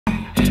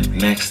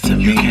next to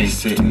me. You can't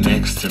sit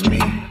next to me,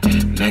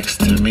 next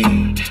to me,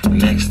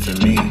 next to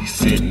me.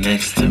 Sit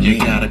next to me. You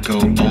gotta go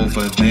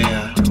over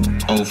there,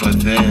 over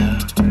there,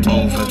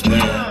 over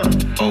there,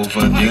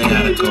 over there. You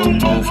gotta go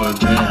over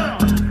there,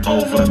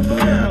 over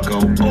there, go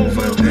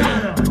over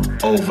there,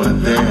 over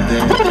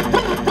there.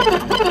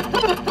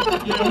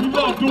 Yeah, we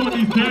love doing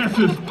these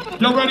dances.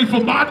 Y'all ready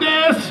for my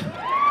dance?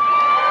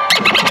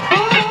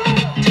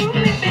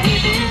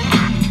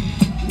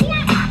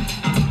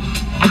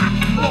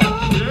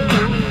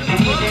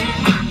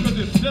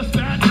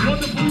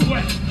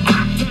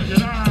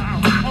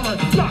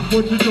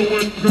 What you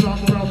doing? Cause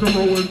I'm about to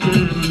roll in there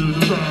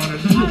and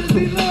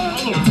I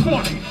look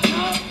funny.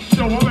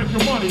 Yo, I make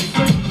your money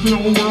sing to the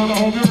whole world. I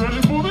hope you're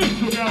ready for this.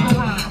 So gather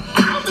around.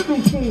 I'm the new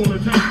fool in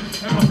town,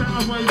 and my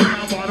sound's laid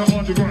down by the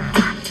underground.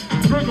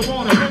 Drink of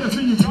all the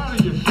Hennessy you got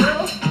in your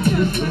shell.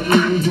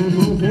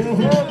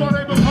 My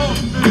name is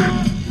Humpty,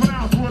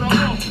 pronounced with a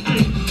Humpty.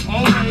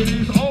 All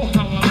ladies, oh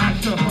how I like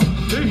to.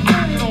 These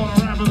days all the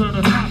rappers in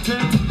the top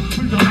 10.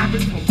 Please allow me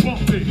to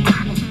bump me.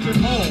 I'm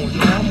feeling hard,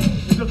 y'all.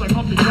 It's just like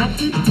Humpty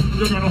Dumpty.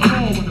 You're gonna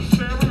fall with the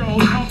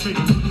stereo's Humpty. I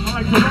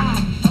like to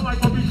rhyme, I like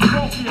my beats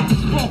funky, I'm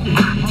spunky.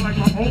 I like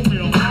my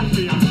oatmeal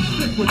healthy, I'm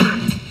sick with it.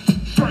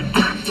 Straight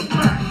against the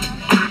back.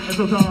 And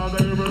sometimes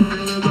they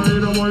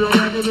don't want your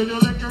records and your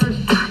licorice.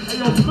 Hey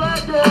yo,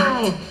 fat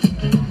girl!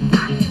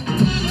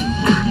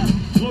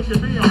 Look at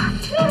me, I'm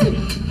free.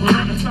 But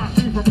nothing stops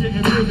me from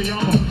getting busy,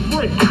 I'm a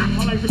freak.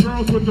 I like the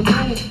girls with the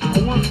boom.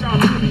 I once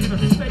got busy in a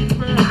state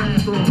fair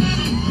bathroom.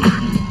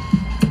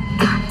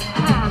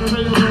 The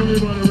niggas don't me,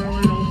 but it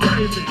really don't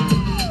save me.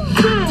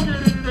 Still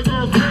getting in the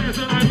girls' pants,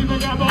 and I even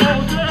got the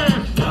whole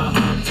dance. The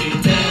Humpty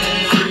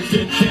dance is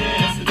your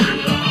chance to do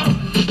the hump.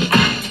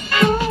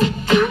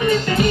 Do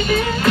it, baby.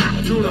 I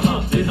do the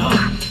Humpty hump.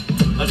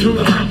 I do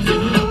the Humpty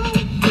hump.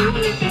 Do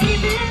it,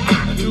 baby.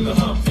 I do the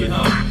Humpty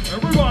hump.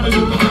 Everybody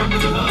do the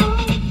Humpty hump.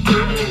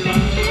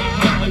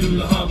 I do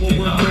the Humpty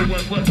hump.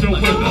 Do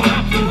the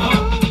Humpty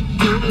hump.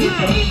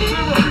 Yeah,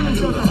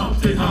 do the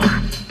Humpty hump.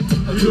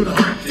 I do the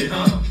Humpty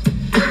hump.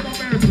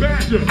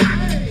 Badger,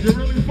 you're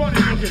really funny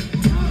looking.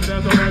 And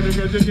that's alright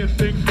because you get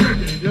things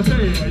cooking. You're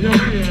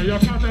here, you're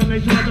constantly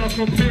trying to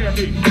compare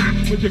me.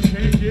 But you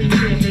can't get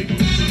near me.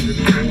 You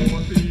can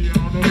go see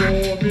on the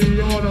road, me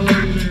or the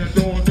lady that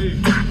adore me.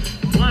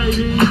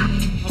 Lady,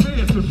 I'm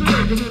being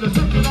specific because in the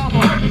system I'm a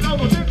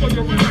 $100 nickel.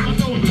 You're really, I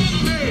know it's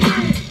big.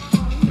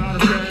 Not a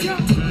thing,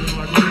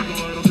 like a nickel,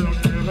 little joke,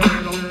 you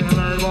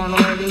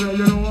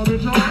know I'm in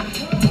charge.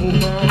 Oh,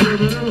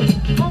 baby,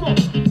 come on,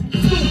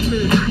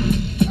 stupid.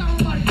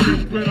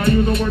 But I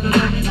use a word that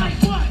don't mean like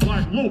what?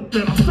 Like loop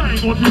that I sang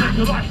on the end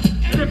of life.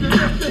 And if you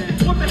missed it,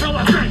 what the hell I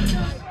say?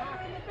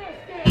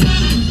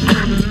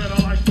 I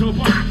like to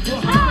bite.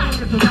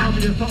 It's allowed me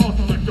to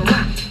also like to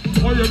rap.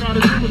 All you gotta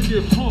do is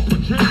give Hump a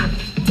chance.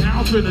 Now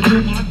I'm finna do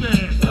my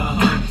dance. The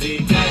Humpty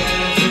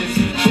dance is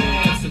your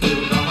chance to do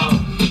the hump.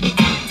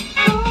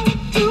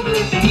 Do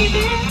it,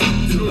 baby.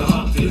 Do the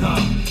Humpty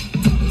hump.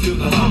 Do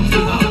the Humpty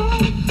hump.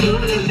 Do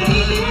it,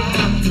 baby.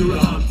 Do the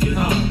Humpty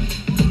hump.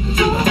 Do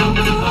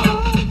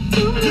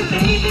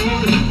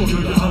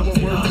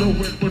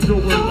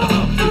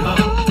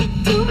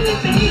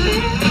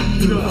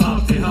the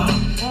Humpty hump.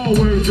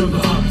 Always do the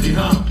Humpty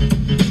hump.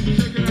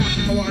 Check it out.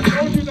 Oh, I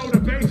know you know the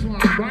bass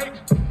line, right?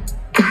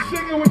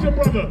 Sing it with your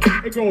brother.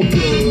 It goes.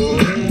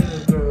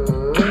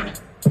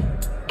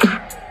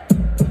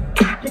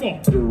 Come on.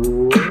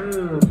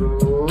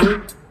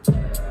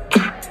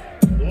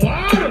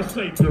 Louder,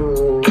 say.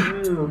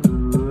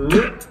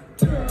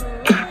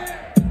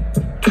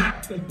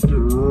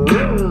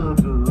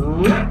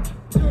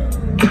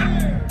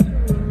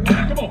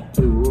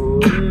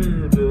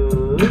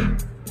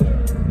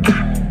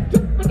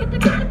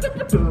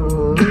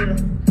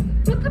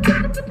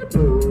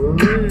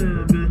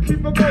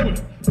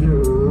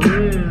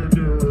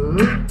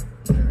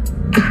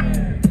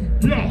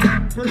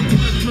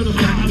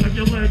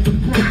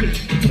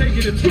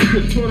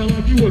 Sort of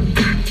like you was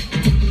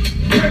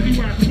crazy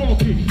whack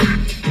funky.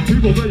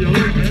 People lay your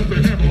leg hands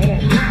and have all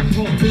crack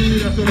funky.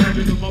 That's what I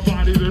think of my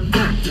body that's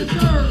funky.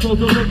 So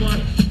to look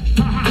like,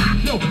 haha,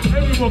 yo,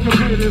 everyone can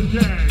play this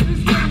game.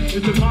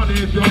 This is my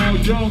dance, y'all.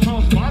 Young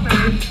Hump's my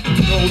name.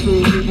 No two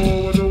people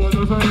will do it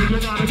the same. You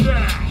got it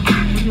down.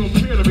 When you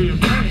appear to be in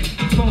pain,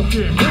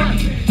 funky,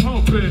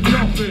 humping,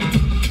 jumping,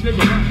 dig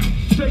around,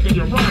 shaking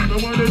your rock.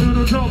 And when they do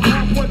the jump,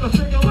 pump with the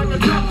singer like a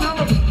jump.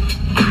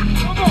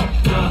 Come on.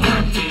 The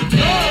Humpty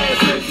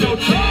dance is your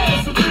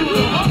chance to do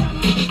the hump.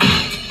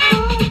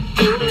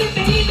 Do it,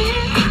 baby.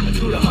 I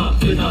do the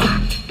Humpty hump.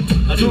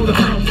 I do the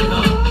Humpty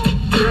hump.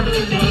 Do it,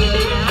 baby.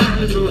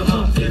 I do the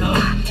Humpty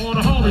hump. All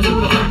the homies do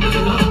the Humpty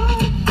hump.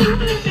 Do it,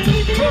 baby.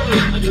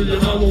 I do the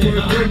Humpty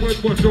hump. I do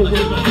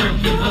the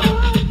Humpty hump.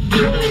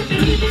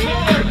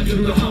 I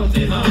do the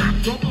Humpty hump.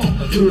 Come on.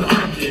 I do the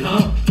Humpty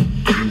hump.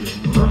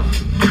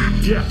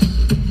 Yes.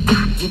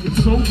 Looking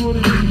so good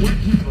in this wet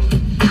people.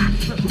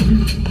 Special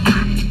people.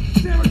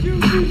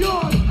 New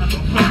York, on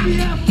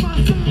behalf of my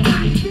son,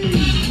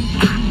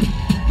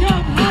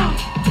 Young Hump,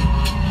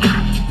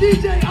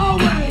 DJ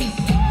Always,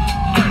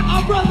 I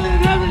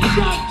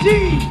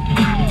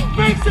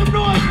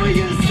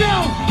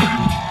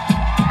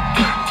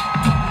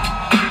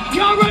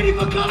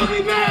for Color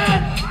Me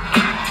Bad?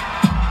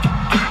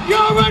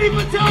 Y'all ready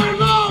for Tony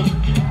Long?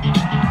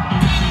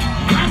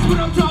 That's what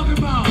I'm talking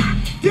about.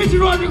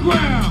 Digital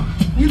Underground.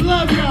 We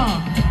love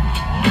y'all.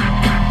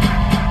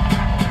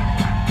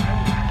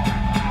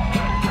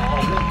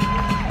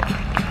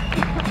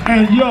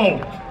 And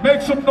yo,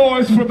 make some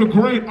noise for the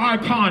great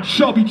icon,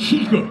 Chubby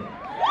Chica.